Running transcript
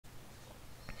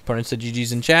Opponent said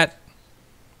GG's in chat.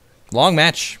 Long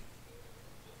match.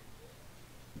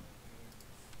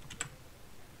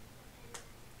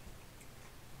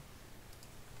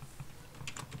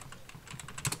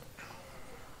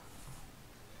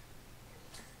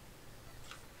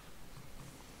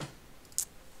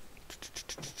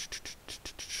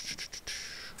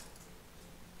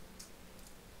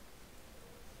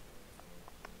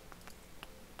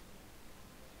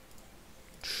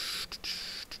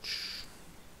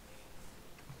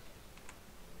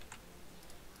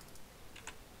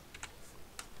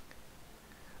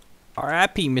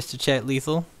 R.I.P. Mr. Chat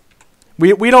Lethal.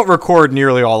 We don't record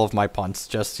nearly all of my punts,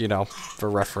 just, you know, for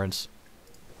reference.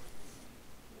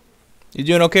 You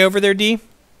doing okay over there, D?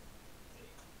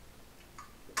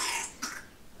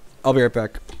 I'll be right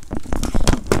back.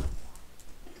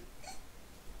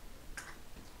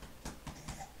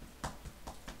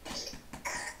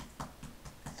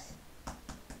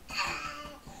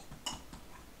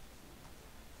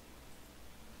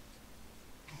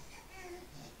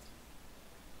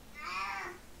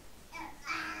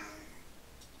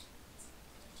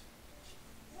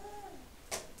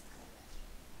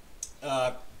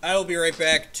 I will be right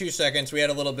back. 2 seconds. We had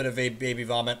a little bit of a baby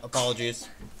vomit. Apologies.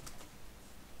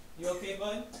 You okay,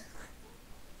 bud?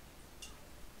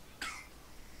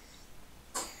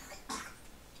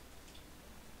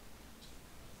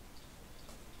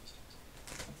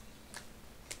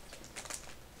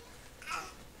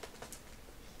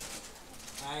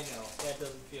 I know. That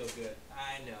doesn't feel good.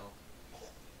 I know.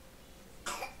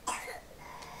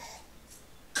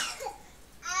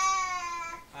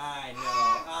 I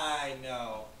know. I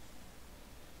know.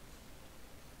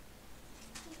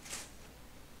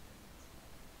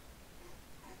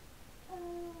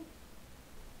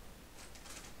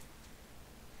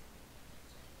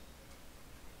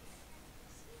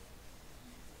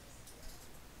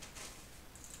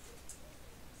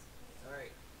 All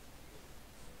right.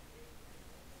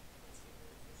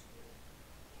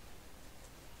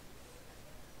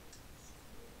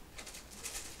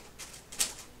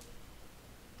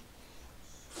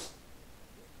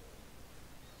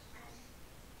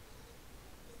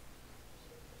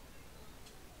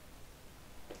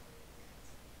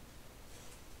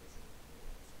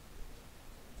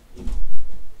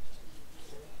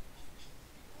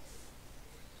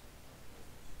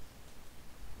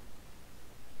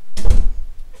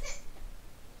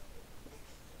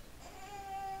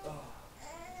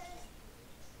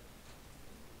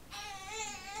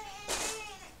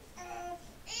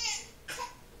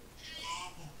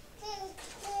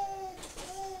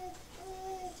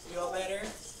 Feel better?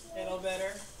 Feel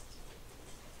better?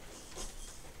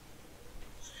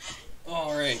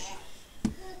 All right.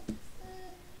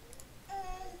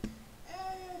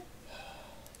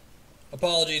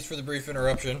 Apologies for the brief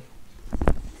interruption.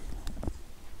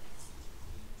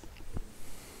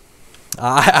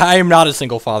 I am not a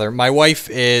single father. My wife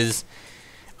is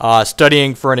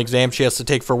studying for an exam she has to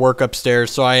take for work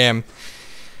upstairs, so I am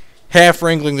half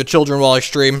wrangling the children while I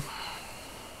stream.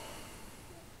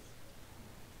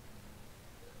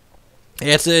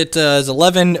 It is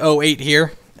 11:08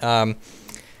 here.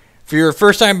 For your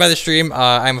first time by the stream,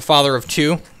 I'm a father of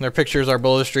 2. Their pictures are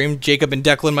below the stream. Jacob and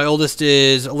Declan. My oldest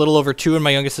is a little over 2, and my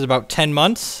youngest is about 10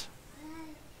 months.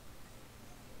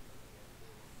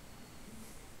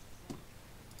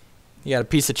 He got a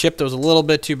piece of chip that was a little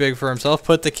bit too big for himself.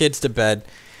 Put the kids to bed.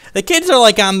 The kids are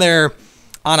like on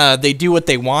a they do what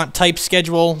they want type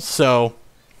schedule, so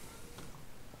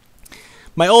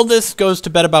my oldest goes to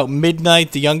bed about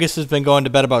midnight. The youngest has been going to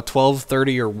bed about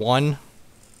 12:30 or 1.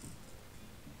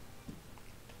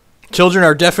 Children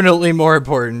are definitely more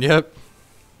important, yep.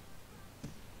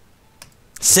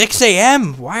 6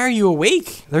 a.m.? Why are you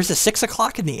awake? There's a 6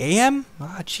 o'clock in the a.m.?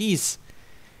 Ah, jeez.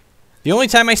 The only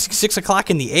time I see 6 o'clock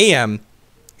in the a.m.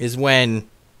 is when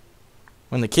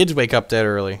the kids wake up that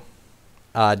early.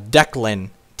 Declan.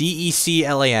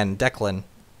 D-E-C-L-A-N. Declan.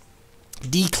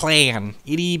 D-Clan.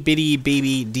 Itty bitty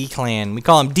baby D-Clan. We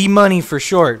call him D-Money for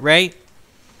short, right?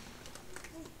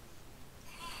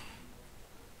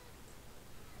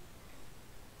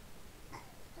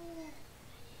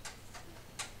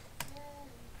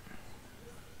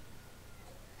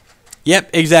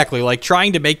 Yep, exactly. Like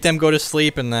trying to make them go to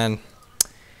sleep and then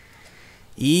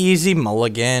easy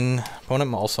mulligan.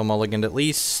 Opponent also mulliganed at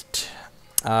least.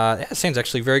 That sounds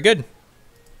actually very good.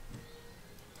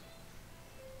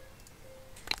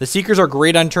 The Seekers are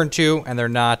great on turn 2, and they're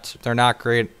not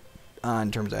great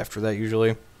in terms after that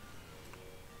usually.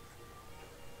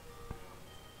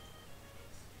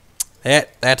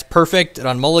 That's perfect. It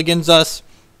unmulligans us.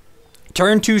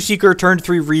 Turn 2 Seeker, turn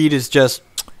 3 Reed is just,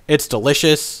 it's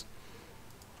delicious.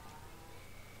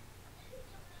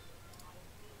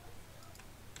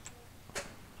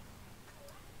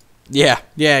 Yeah,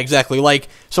 exactly. Like,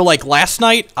 so like last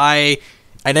night I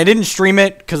didn't stream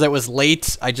it because it was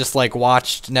late. I just like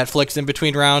watched Netflix in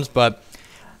between rounds, but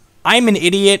I'm an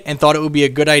idiot and thought it would be a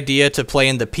good idea to play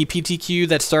in the PPTQ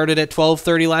that started at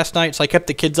 12:30 last night. So I kept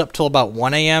the kids up till about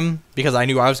 1 a.m. because I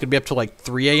knew I was going to be up till like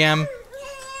 3 a.m.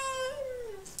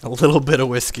 A little bit of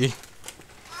whiskey.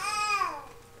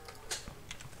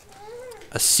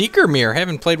 A Seeker Mirror.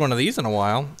 Haven't played one of these in a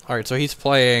while. Alright, so he's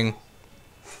playing...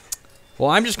 Well,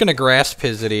 I'm just going to grasp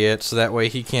his idiot so that way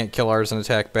he can't kill ours and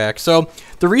attack back. So,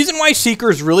 the reason why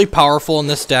Seeker is really powerful in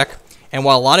this deck, and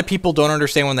while a lot of people don't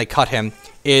understand when they cut him,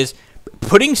 is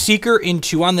putting Seeker in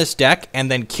 2 on this deck and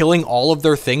then killing all of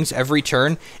their things every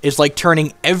turn is like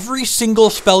turning every single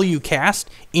spell you cast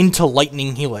into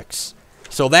Lightning Helix.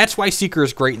 So that's why Seeker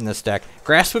is great in this deck.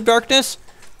 Grasp of Darkness,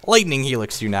 Lightning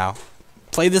Helix you now.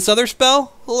 Play this other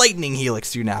spell, Lightning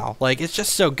Helix you now. Like, it's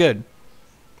just so good.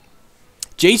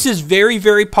 Jace is very,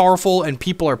 very powerful, and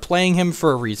people are playing him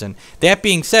for a reason. That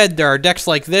being said, there are decks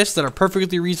like this that are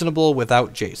perfectly reasonable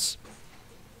without Jace.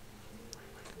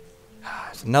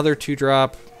 It's another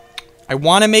 2-drop. I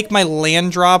want to make my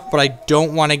land drop, but I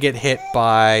don't want to get hit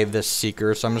by this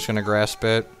Seeker, so I'm just going to grasp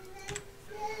it.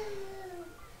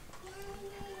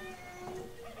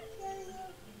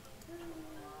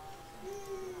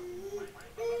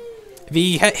 If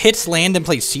he hits land and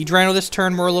plays Siege Rhino this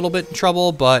turn, we're a little bit in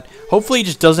trouble, but hopefully he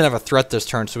just doesn't have a threat this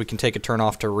turn so we can take a turn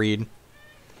off to read.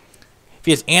 If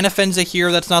he has Anafenza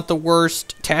here, that's not the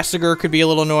worst. Tassiger could be a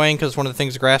little annoying because one of the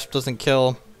things Grasp doesn't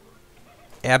kill.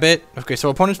 Abbott. Okay, so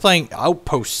opponent's playing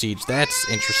Outpost Siege. That's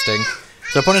interesting.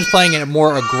 So opponent's playing a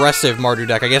more aggressive Mardu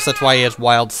deck. I guess that's why he has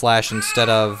Wild Slash instead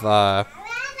of...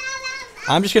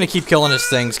 I'm just going to keep killing his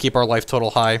things, keep our life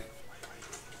total high.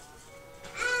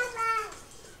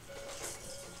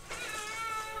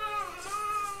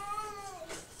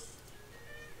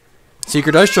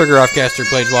 Seeker does trigger off caster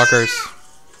Planeswalkers.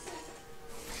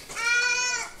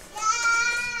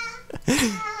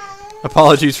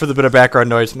 Apologies for the bit of background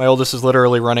noise. My oldest is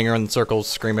literally running around in circles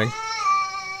screaming.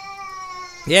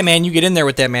 Yeah, man, you get in there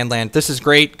with that man land. This is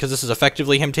great because this is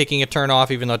effectively him taking a turn off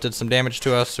even though it did some damage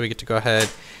to us. So we get to go ahead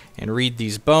and read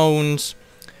these bones.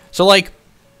 So, like,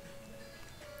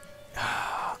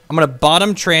 I'm going to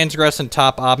bottom Transgress and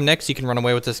top Obnix. You can run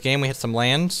away with this game. We hit some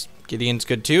lands. Gideon's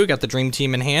good too. Got the Dream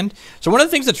Team in hand. So one of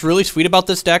the things that's really sweet about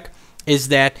this deck is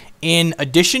that in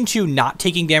addition to not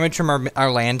taking damage from our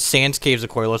land, Sands, Caves of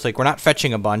Coilers, like we're not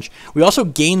fetching a bunch, we also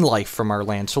gain life from our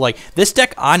land. So like this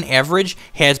deck on average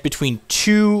has between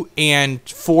 2 and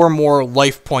 4 more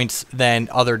life points than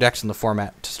other decks in the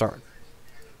format to start.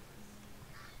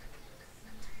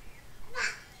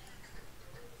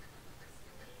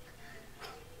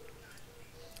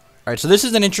 Alright, so this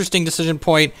is an interesting decision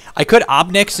point. I could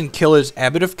Obnix and kill his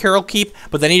Abbot of Carol Keep,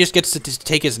 but then he just gets to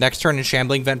take his next turn and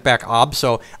Shambling Vent back Ob.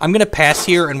 So I'm going to pass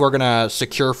here, and we're going to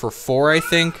secure for 4, I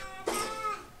think.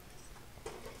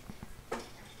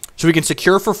 So we can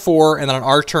secure for 4, and then on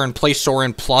our turn, play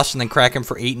Sorin plus, and then crack him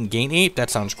for 8 and gain 8. That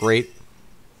sounds great.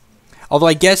 Although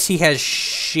I guess he has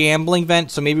Shambling Vent,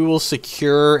 so maybe we'll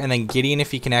secure, and then Gideon if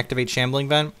he can activate Shambling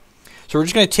Vent. So we're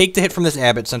just going to take the hit from this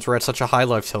Abbot since we're at such a high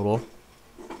life total.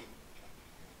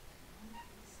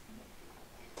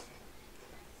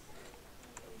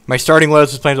 My starting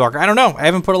Lotus is Planeswalker. I don't know. I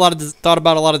haven't put thought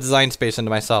about a lot of design space into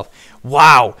myself.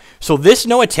 Wow. So this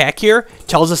no attack here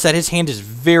tells us that his hand is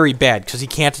very bad because he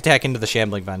can't attack into the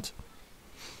Shambling Vent.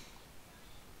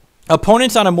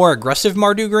 Opponents on a more aggressive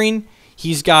Mardu green,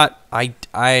 he's got... I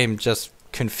am just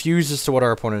confused as to what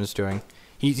our opponent is doing.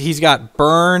 He's got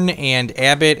Burn and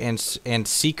Abbott and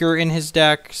Seeker in his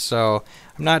deck, so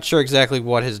I'm not sure exactly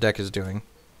what his deck is doing.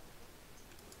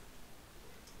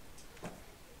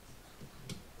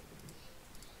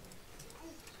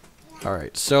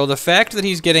 Alright, so the fact that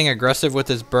he's getting aggressive with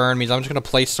his burn means I'm just going to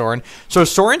play Sorin. So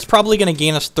Sorin's probably going to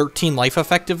gain us 13 life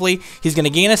effectively. He's going to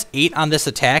gain us 8 on this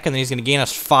attack, and then he's going to gain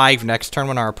us 5 next turn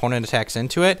when our opponent attacks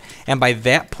into it. And by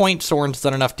that point, Sorin's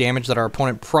done enough damage that our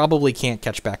opponent probably can't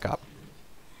catch back up.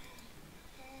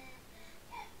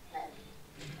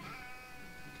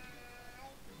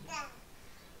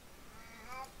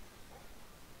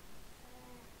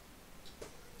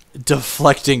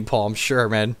 Deflecting Palm, sure,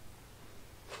 man.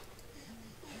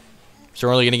 So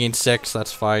we're only going to gain 6,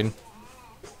 that's fine.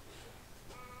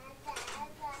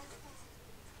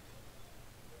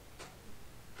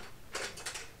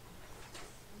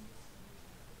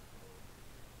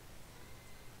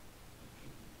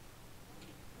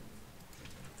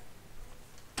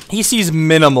 He sees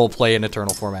minimal play in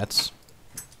Eternal formats.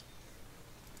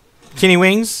 Kenny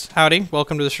Wings, howdy,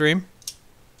 welcome to the stream.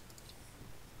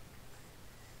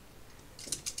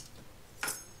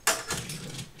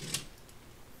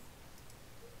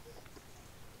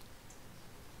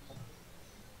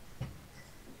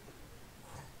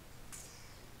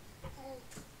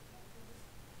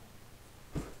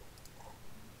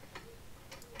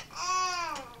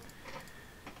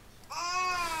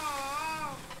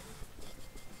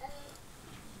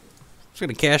 Just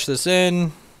gonna cash this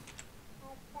in.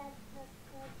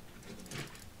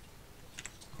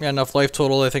 Got enough life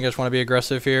total. I think I just want to be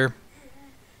aggressive here.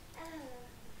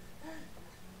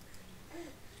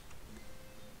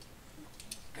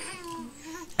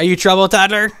 Are you trouble,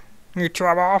 toddler? You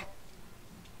trouble?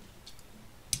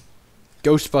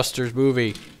 Ghostbusters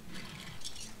movie.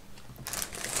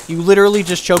 You literally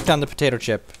just choked on the potato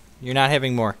chip. You're not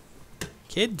having more.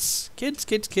 Kids. Kids,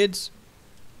 kids, kids.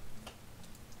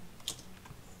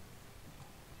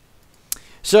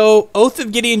 So, Oath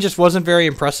of Gideon just wasn't very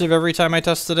impressive every time I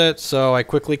tested it, so I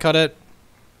quickly cut it.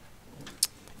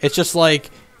 It's just like,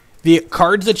 the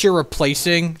cards that you're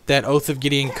replacing that Oath of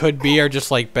Gideon could be are just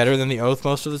like better than the Oath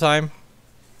most of the time.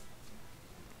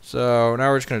 So, now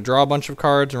we're just going to draw a bunch of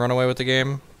cards and run away with the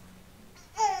game.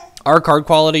 Our card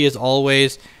quality is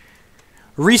always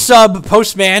resub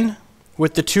Postman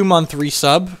with the 2-month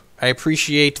resub. I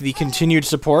appreciate the continued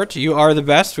support. You are the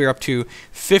best. We're up to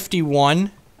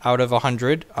 51 out of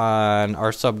 100 on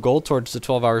our sub goal towards the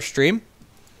 12-hour stream.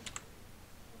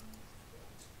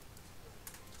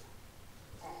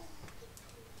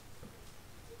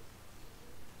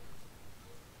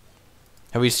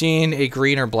 Have we seen a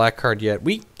green or black card yet?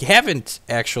 We haven't,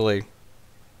 actually.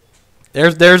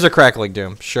 There's a Crackling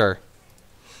Doom, sure.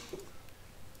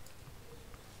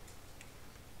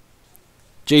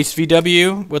 Jace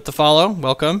VW with the follow.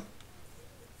 Welcome.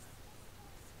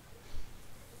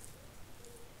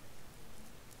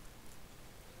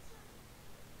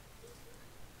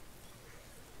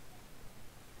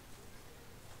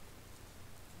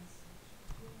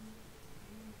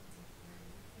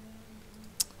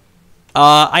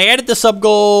 I added the sub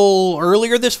goal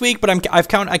earlier this week, but I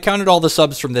counted all the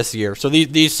subs from this year. So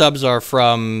these subs are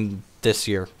from this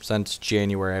year, since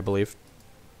January, I believe.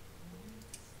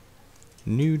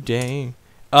 New day.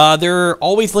 There are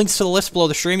always links to the list below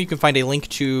the stream. You can find a link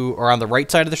to, or on the right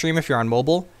side of the stream if you're on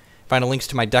mobile, find a links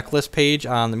to my deck list page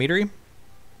on the meadery.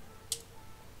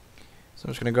 So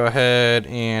I'm just going to go ahead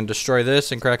and destroy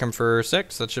this and crack him for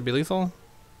 6. That should be lethal.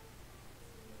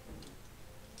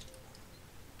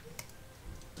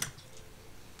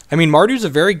 I mean, Mardu's a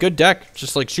very good deck.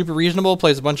 Just, like, super reasonable.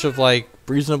 Plays a bunch of, like,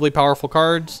 reasonably powerful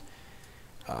cards.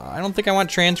 I don't think I want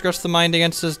Transgress the Mind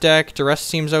against this deck. Duress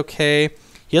seems okay.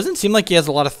 He doesn't seem like he has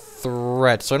a lot of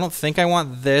threats, so I don't think I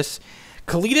want this.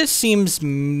 Kalidas seems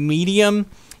medium.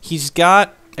 He's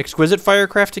got Exquisite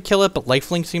Firecraft to kill it, but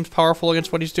Lifelink seems powerful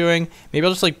against what he's doing. Maybe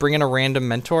I'll just, like, bring in a random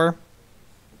mentor.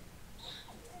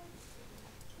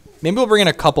 Maybe we'll bring in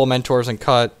a couple mentors and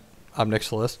cut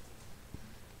Obnixilis.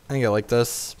 I think I like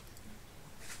this.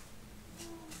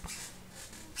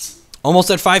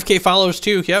 Almost at 5K follows,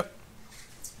 too. Yep.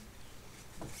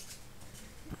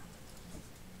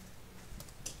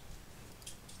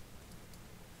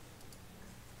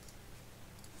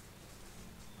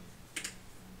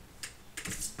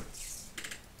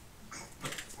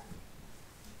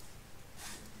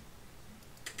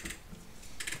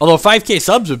 Although 5K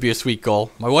subs would be a sweet goal.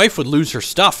 My wife would lose her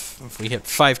stuff if we hit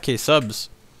 5K subs.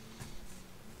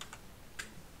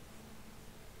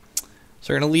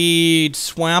 So we're going to lead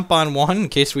Swamp on 1 in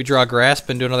case we draw Grasp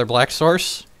and do another Black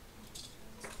Source.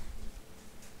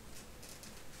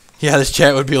 Yeah, this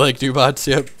chat would be like Dubots,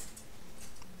 yep.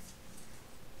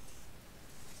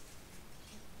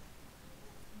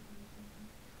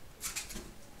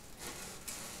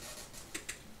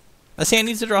 This hand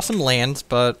needs to draw some lands,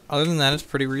 but other than that, it's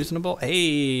pretty reasonable.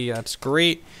 Hey, that's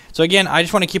great. So again, I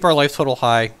just want to keep our life total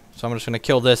high. So I'm just going to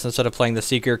kill this instead of playing the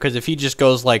Seeker, because if he just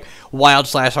goes like Wild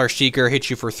 / Harsh Seeker, hits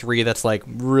you for 3, that's like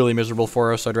really miserable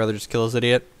for us, so I'd rather just kill this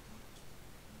idiot.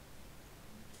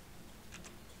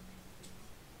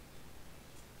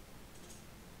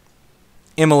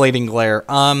 Immolating Glare.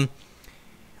 I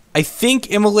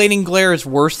think Immolating Glare is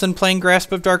worse than playing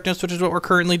Grasp of Darkness, which is what we're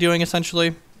currently doing, essentially.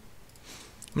 I'm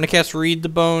going to cast Read the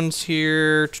Bones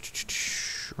here.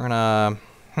 We're going to...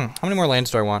 How many more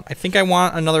lands do I want? I think I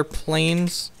want another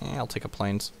Plains. Yeah, I'll take a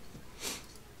Plains.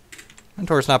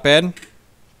 Mentor's not bad.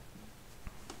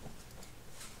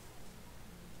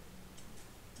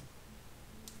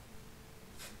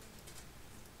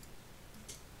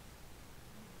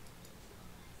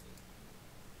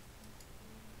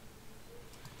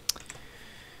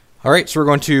 All right, so we're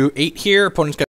going to 8 here. Opponent's got